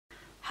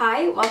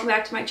Hi, welcome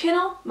back to my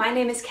channel. My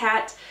name is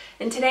Kat,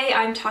 and today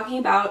I'm talking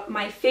about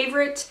my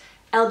favorite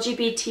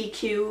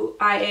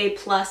LGBTQIA+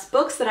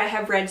 books that I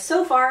have read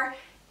so far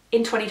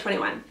in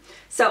 2021.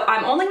 So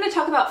I'm only going to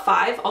talk about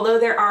 5, although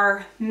there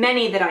are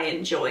many that I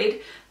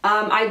enjoyed.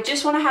 I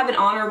just want to have an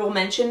honorable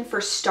mention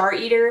for Star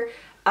Eater.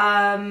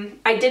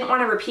 I didn't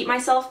want to repeat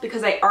myself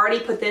because I already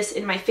put this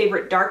in my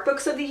favorite dark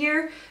books of the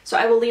year, so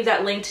I will leave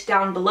that linked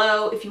down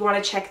below if you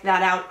want to check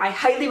that out. I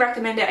highly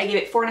recommend it. I gave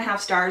it 4.5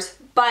 stars,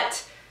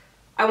 but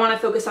I want to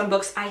focus on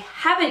books I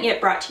haven't yet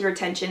brought to your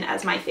attention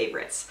as my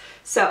favorites.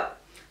 So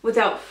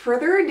without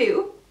further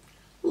ado,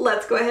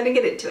 let's go ahead and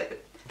get into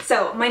it.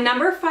 So my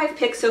number 5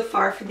 pick so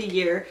far for the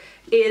year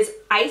is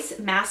Ice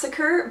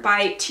Massacre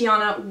by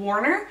Tiana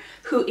Warner,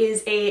 who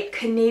is a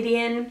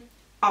Canadian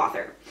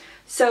author.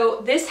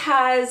 So this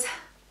has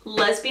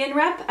lesbian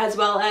rep, as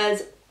well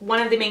as one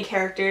of the main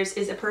characters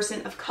is a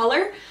person of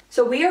color.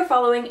 So we are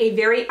following a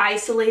very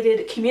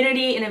isolated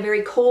community in a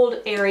very cold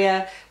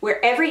area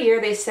where every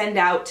year they send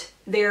out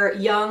their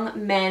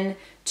young men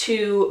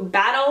to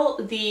battle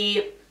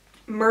the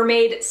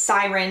mermaid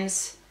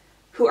sirens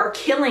who are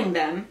killing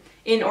them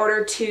in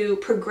order to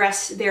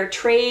progress their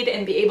trade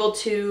and be able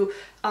to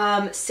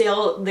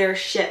sail their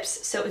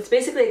ships. So it's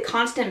basically a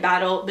constant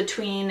battle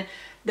between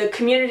the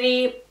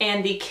community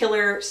and the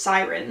killer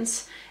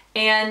sirens.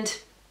 And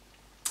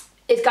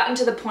it's gotten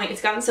to the point,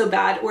 it's gotten so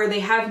bad where they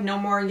have no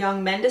more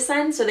young men to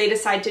send, so they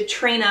decide to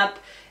train up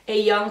a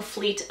young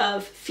fleet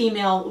of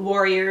female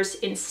warriors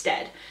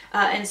instead.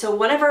 And so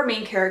one of our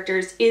main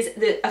characters is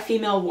a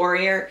female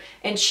warrior,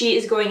 and she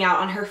is going out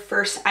on her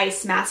first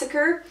ice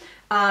massacre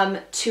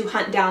to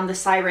hunt down the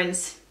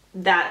sirens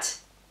that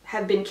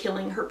have been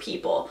killing her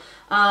people.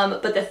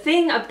 But the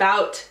thing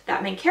about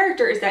that main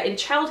character is that in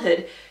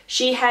childhood,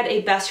 she had a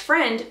best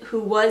friend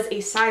who was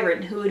a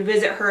siren who would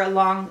visit her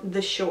along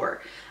the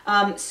shore.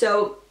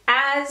 So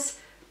as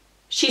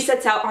she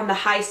sets out on the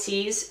high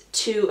seas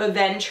to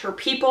avenge her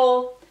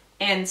people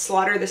and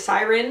slaughter the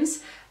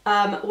sirens,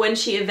 when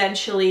she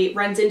eventually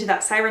runs into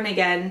that siren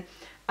again,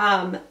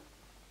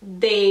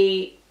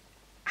 they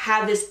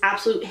have this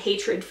absolute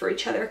hatred for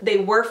each other. They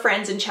were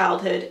friends in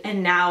childhood,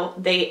 and now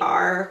they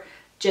are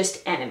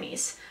just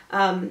enemies.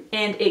 And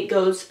it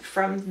goes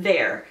from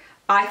there.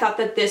 I thought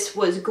that this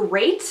was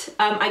great.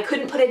 I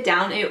couldn't put it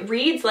down. It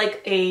reads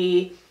like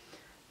a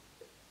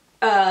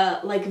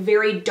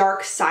very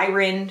dark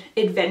siren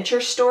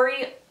adventure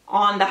story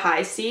on the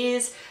high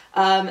seas.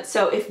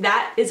 So if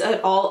that is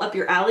at all up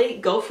your alley,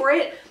 go for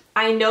it.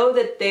 I know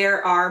that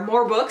there are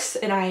more books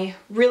and I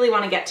really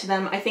want to get to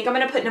them. I think I'm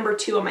going to put number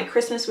 2 on my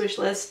Christmas wish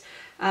list.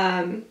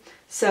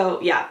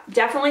 So yeah,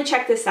 definitely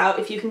check this out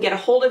if you can get a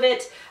hold of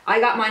it. I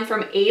got mine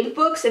from Abe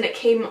Books and it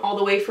came all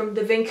the way from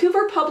the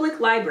Vancouver Public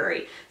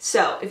Library.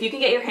 So if you can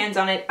get your hands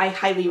on it, I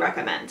highly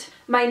recommend.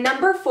 My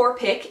number 4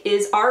 pick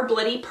is Our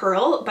Bloody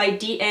Pearl by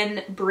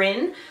D.N.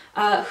 Bryn,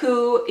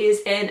 who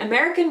is an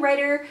American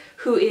writer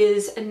who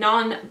is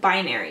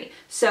non-binary.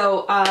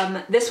 So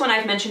this one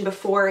I've mentioned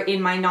before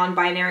in my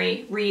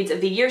non-binary reads of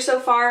the year so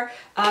far,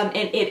 and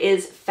it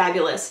is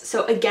fabulous.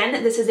 So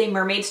again, this is a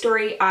mermaid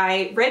story.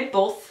 I read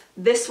both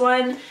this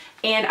one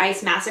and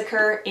Ice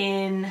Massacre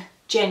in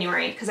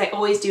January, because I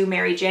always do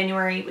Merry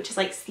January, which is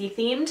like sea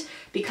themed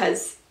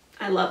because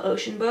I love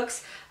ocean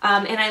books,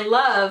 and I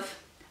love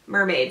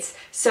mermaids.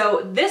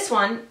 So this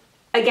one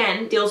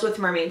again deals with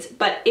mermaids,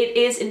 but it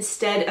is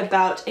instead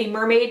about a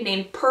mermaid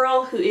named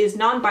Pearl who is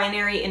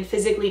non-binary and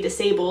physically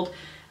disabled,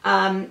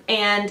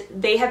 and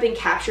they have been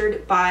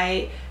captured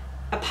by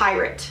a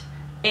pirate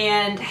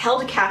and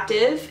held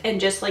captive and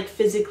just like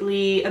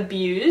physically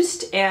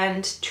abused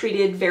and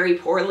treated very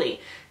poorly,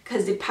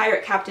 because the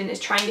pirate captain is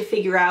trying to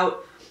figure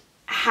out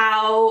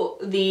how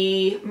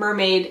the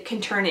mermaid can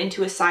turn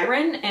into a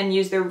siren and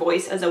use their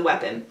voice as a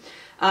weapon.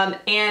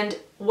 And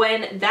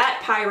when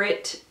that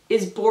pirate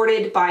is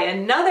boarded by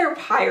another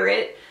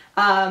pirate,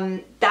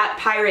 that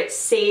pirate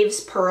saves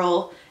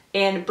Pearl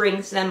and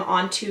brings them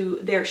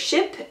onto their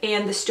ship,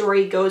 and the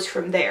story goes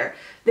from there.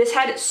 This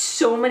had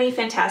so many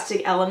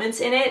fantastic elements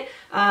in it.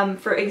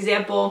 For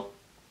example,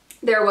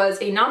 there was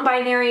a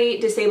non-binary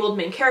disabled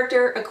main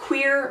character, a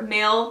queer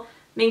male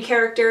main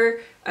character,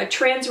 a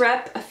trans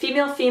rep, a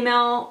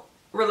female-female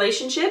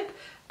relationship,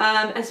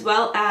 as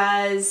well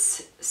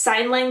as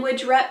sign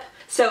language rep.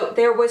 So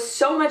there was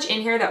so much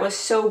in here that was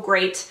so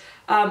great,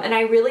 and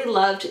I really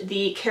loved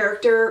the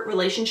character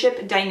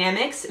relationship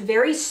dynamics,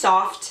 very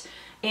soft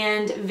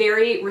and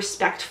very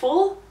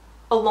respectful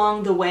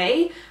along the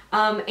way,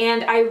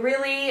 and I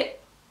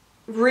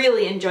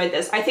really enjoyed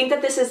this. I think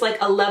that this is like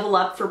a level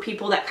up for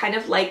people that kind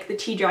of like the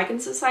Tea Dragon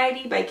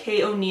Society by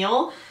Kay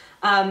O'Neill.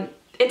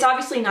 It's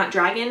obviously not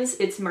dragons,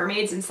 it's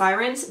mermaids and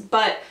sirens,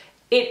 but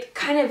it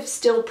kind of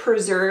still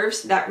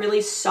preserves that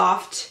really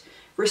soft,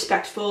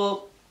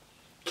 respectful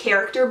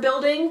character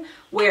building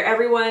where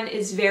everyone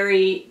is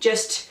very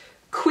just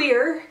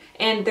queer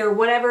and they're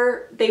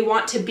whatever they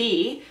want to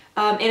be,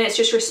 and it's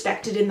just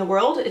respected in the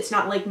world. It's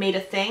not like made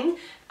a thing.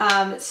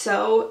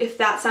 So if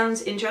that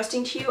sounds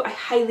interesting to you, I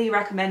highly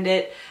recommend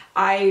it.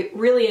 I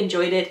really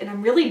enjoyed it, and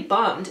I'm really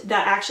bummed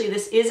that actually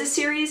this is a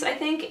series, I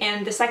think,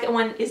 and the second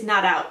one is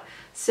not out.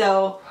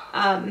 So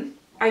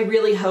I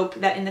really hope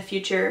that in the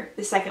future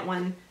the second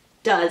one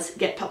does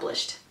get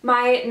published.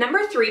 My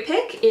number 3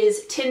 pick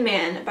is Tin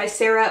Man by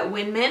Sarah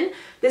Winman.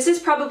 This is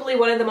probably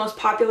one of the most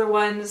popular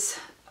ones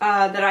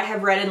that I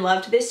have read and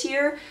loved this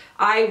year.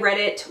 I read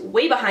it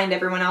way behind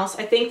everyone else.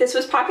 I think this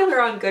was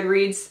popular on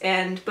Goodreads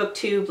and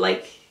BookTube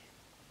like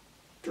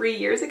 3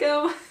 years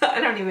ago.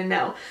 I don't even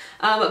know.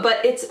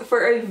 But it's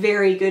for a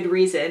very good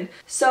reason.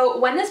 So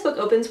when this book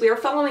opens, we are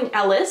following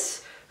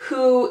Ellis,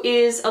 who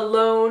is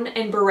alone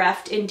and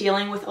bereft in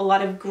dealing with a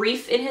lot of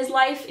grief in his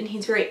life, and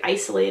he's very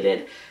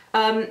isolated.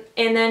 And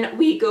then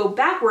we go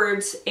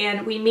backwards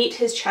and we meet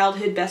his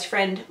childhood best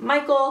friend,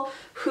 Michael,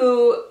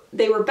 who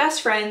they were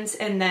best friends,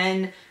 and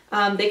then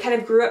they kind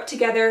of grew up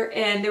together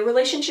and their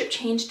relationship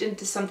changed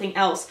into something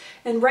else.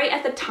 And right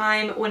at the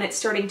time when it's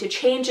starting to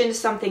change into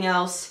something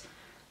else,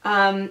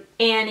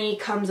 Annie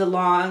comes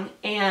along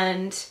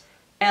and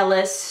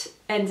Ellis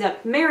ends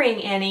up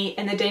marrying Annie,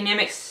 and the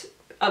dynamics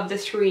of the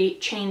three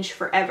change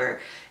forever.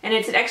 And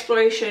it's an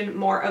exploration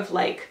more of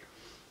like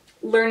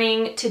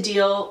learning to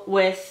deal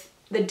with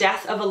the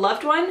death of a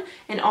loved one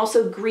and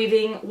also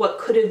grieving what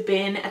could have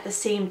been at the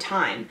same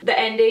time. The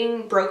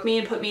ending broke me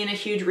and put me in a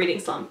huge reading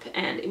slump,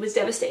 and it was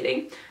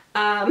devastating.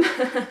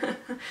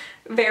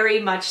 Very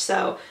much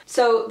so.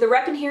 So the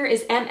rep in here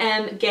is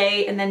MM,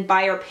 gay, and then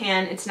bi or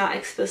pan. It's not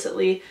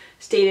explicitly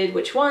stated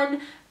which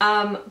one,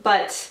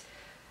 but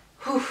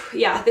whew,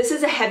 yeah, this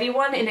is a heavy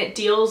one, and it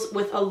deals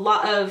with a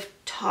lot of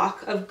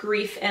talk of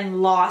grief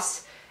and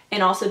loss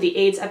and also the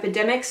AIDS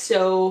epidemic.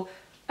 So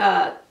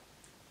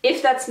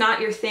if that's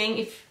not your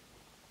thing,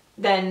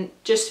 then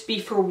just be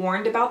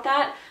forewarned about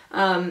that.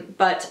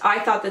 But I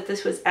thought that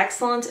this was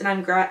excellent, and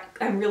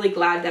I'm really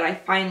glad that I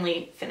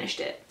finally finished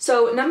it.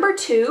 So number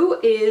 2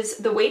 is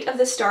The Weight of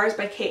the Stars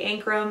by Kay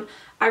Ancrum.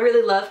 I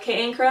really love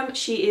Kay Ancrum.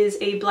 She is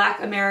a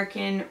Black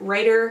American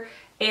writer,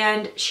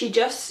 and she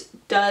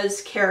just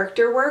does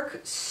character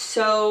work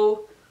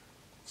so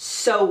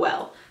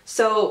well.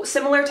 So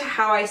similar to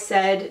how I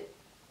said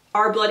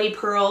Our Bloody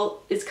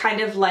Pearl is kind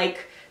of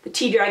like the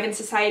Tea Dragon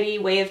Society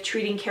way of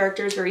treating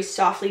characters very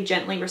softly,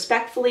 gently,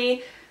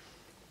 respectfully.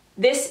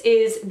 This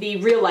is the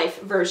real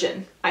life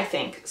version, I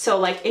think. So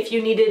like if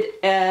you needed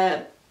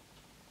a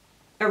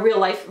real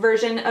life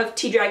version of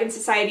Tea Dragon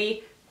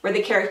Society where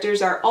the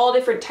characters are all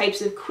different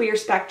types of queer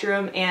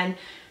spectrum and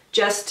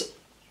just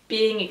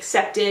being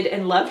accepted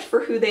and loved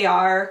for who they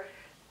are,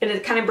 and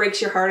it kind of breaks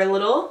your heart a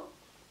little,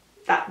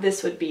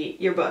 this would be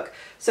your book.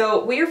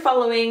 So we are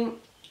following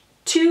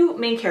 2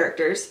 main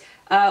characters.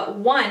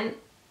 One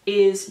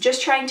is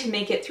just trying to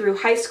make it through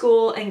high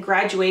school and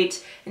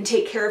graduate and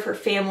take care of her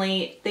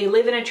family. They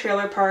live in a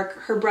trailer park.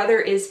 Her brother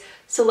is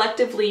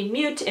selectively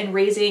mute and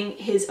raising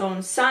his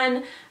own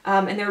son,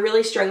 and they're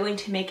really struggling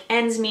to make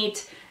ends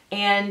meet.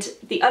 And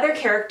the other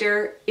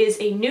character is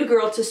a new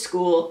girl to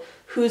school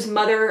whose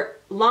mother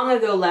long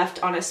ago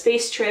left on a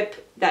space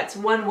trip that's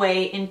one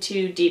way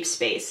into deep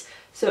space.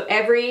 So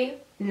every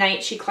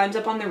night she climbs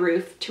up on the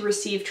roof to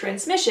receive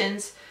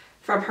transmissions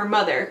from her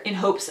mother in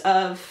hopes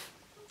of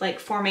like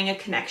forming a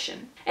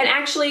connection. And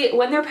actually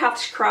when their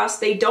paths cross,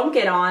 they don't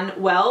get on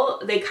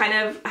well. They kind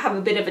of have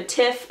a bit of a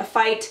tiff, a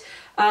fight,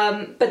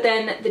 but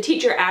then the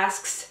teacher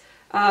asks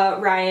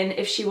Ryan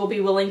if she will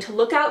be willing to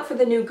look out for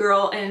the new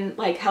girl and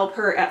like help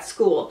her at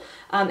school.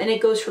 And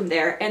it goes from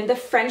there. And the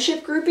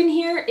friendship group in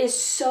here is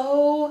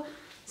so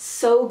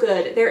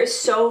good. There is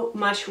so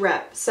much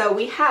rep. So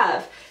we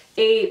have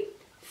a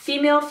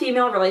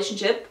female-female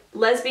relationship,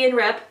 lesbian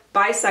rep,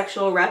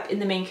 bisexual rep in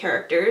the main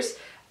characters,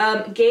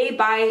 gay,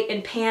 bi,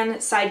 and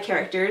pan side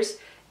characters,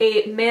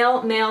 a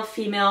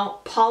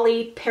male-male-female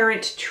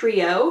poly-parent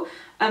trio,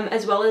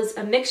 as well as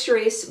a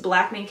mixed-race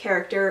Black main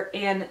character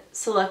and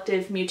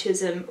selective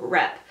mutism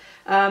rep.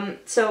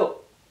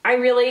 So I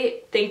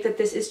really think that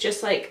this is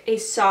just like a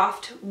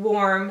soft,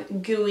 warm,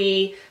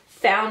 gooey,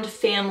 found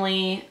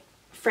family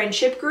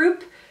friendship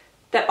group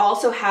that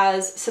also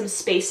has some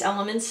space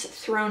elements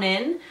thrown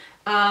in.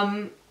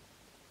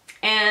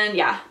 And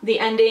yeah, the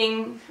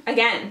ending,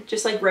 again,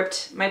 just like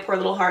ripped my poor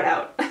little heart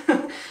out.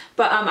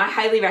 But I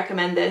highly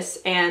recommend this,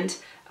 and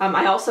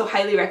I also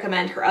highly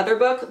recommend her other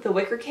book, The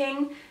Wicker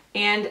King,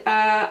 and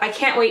I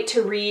can't wait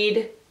to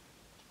read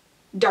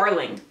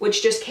Darling,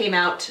 which just came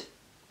out,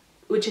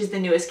 which is the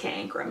newest Kay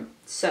Ancrum.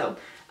 So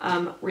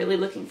really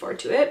looking forward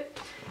to it.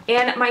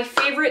 And my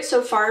favorite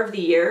so far of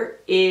the year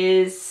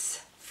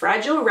is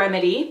Fragile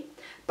Remedy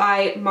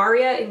by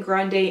Maria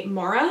Ingrande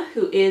Mora,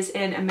 who is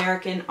an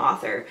American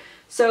author.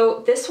 So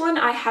this one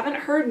I haven't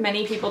heard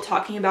many people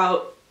talking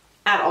about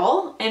at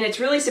all, and it's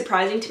really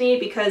surprising to me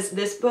because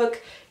this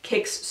book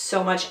kicks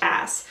so much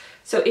ass.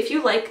 So if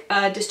you like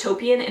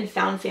dystopian and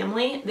found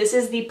family, this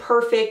is the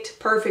perfect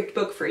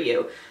book for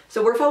you.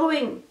 So we're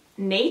following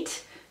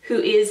Nate, who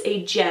is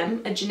a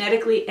gem, a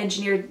genetically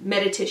engineered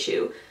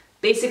metatissue,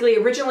 basically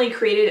originally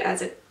created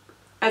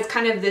as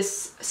kind of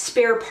this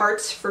spare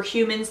parts for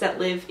humans that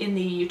live in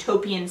the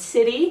utopian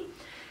city.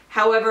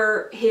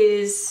 However,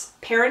 his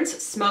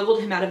parents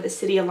smuggled him out of the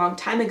city a long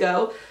time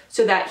ago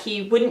so that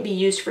he wouldn't be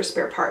used for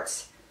spare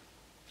parts.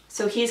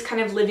 So he's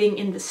kind of living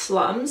in the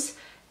slums,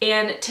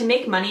 and to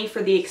make money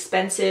for the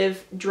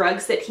expensive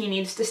drugs that he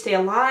needs to stay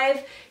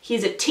alive,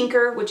 he's a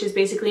tinker, which is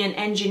basically an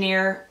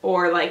engineer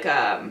or like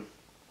a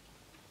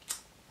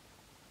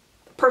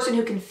person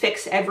who can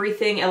fix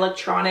everything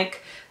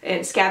electronic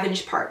and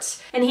scavenge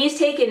parts. And he's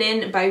taken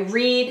in by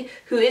Reed,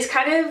 who is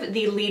kind of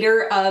the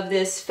leader of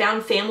this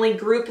found family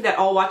group that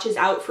all watches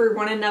out for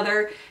one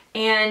another.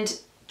 And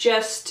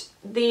just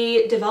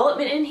the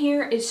development in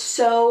here is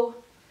so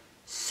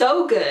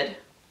good.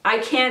 I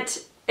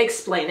can't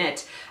explain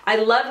it. I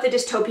love the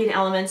dystopian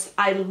elements.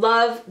 I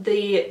love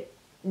the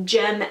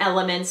gem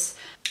elements.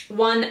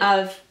 One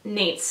of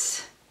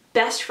Nate's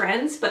best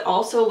friends, but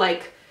also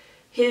like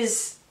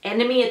his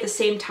enemy at the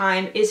same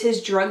time, is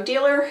his drug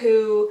dealer,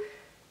 who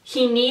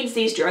he needs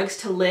these drugs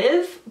to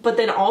live, but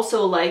then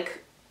also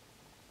like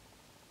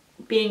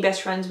being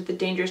best friends with a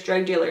dangerous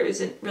drug dealer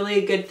isn't really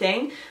a good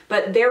thing.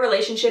 But their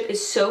relationship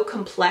is so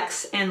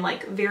complex and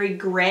like very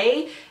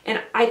gray,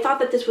 and I thought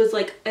that this was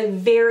like a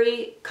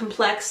very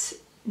complex,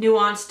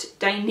 nuanced,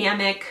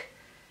 dynamic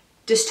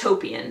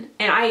dystopian,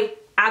 and I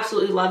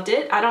absolutely loved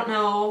it. I don't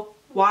know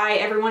why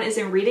everyone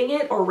isn't reading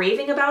it or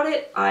raving about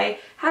it. I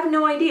have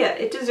no idea.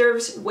 It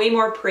deserves way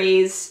more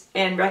praise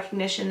and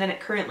recognition than it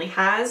currently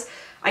has.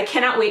 I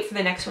cannot wait for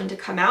the next one to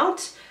come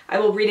out. I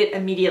will read it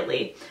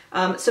immediately.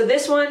 So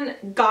this one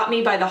got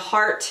me by the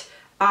heart.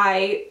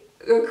 I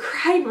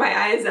cried my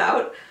eyes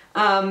out.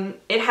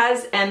 It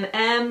has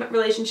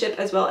relationship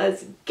as well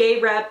as gay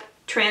rep,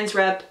 trans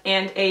rep,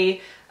 and a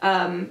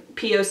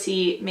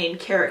POC main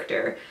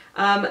character.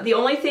 The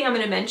only thing I'm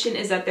going to mention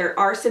is that there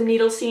are some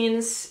needle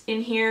scenes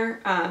in here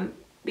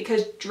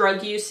because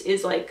drug use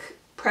is like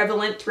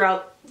prevalent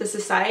throughout the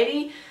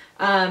society.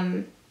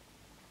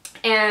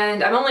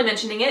 And I'm only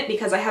mentioning it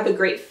because I have a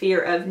great fear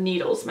of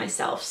needles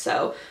myself.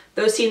 So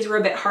those scenes were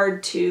a bit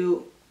hard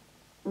to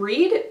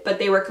read, but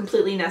they were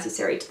completely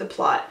necessary to the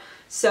plot.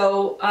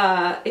 So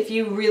if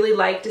you really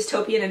like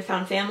dystopian and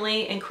found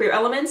family and queer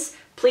elements,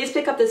 please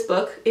pick up this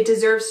book. It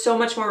deserves so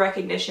much more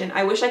recognition.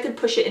 I wish I could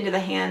push it into the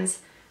hands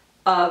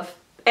of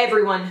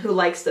everyone who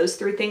likes those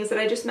three things that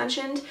I just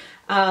mentioned,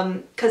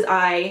 because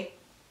I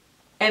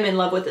am in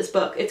love with this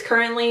book. It's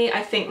currently,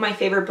 I think, my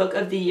favorite book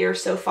of the year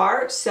so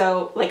far,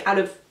 so like out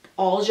of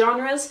all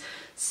genres.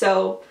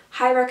 So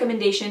high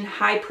recommendation,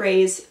 high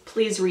praise,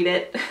 please read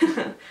it.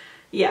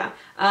 Yeah.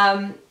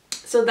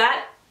 So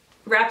that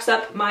wraps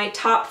up my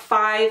top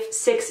 5,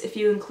 6 if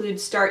you include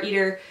Star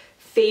Eater,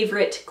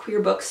 favorite queer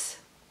books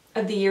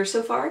of the year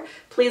so far.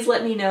 Please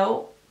let me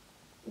know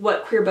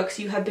what queer books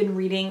you have been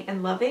reading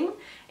and loving,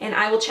 and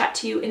I will chat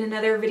to you in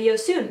another video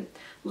soon.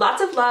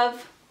 Lots of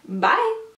love. Bye!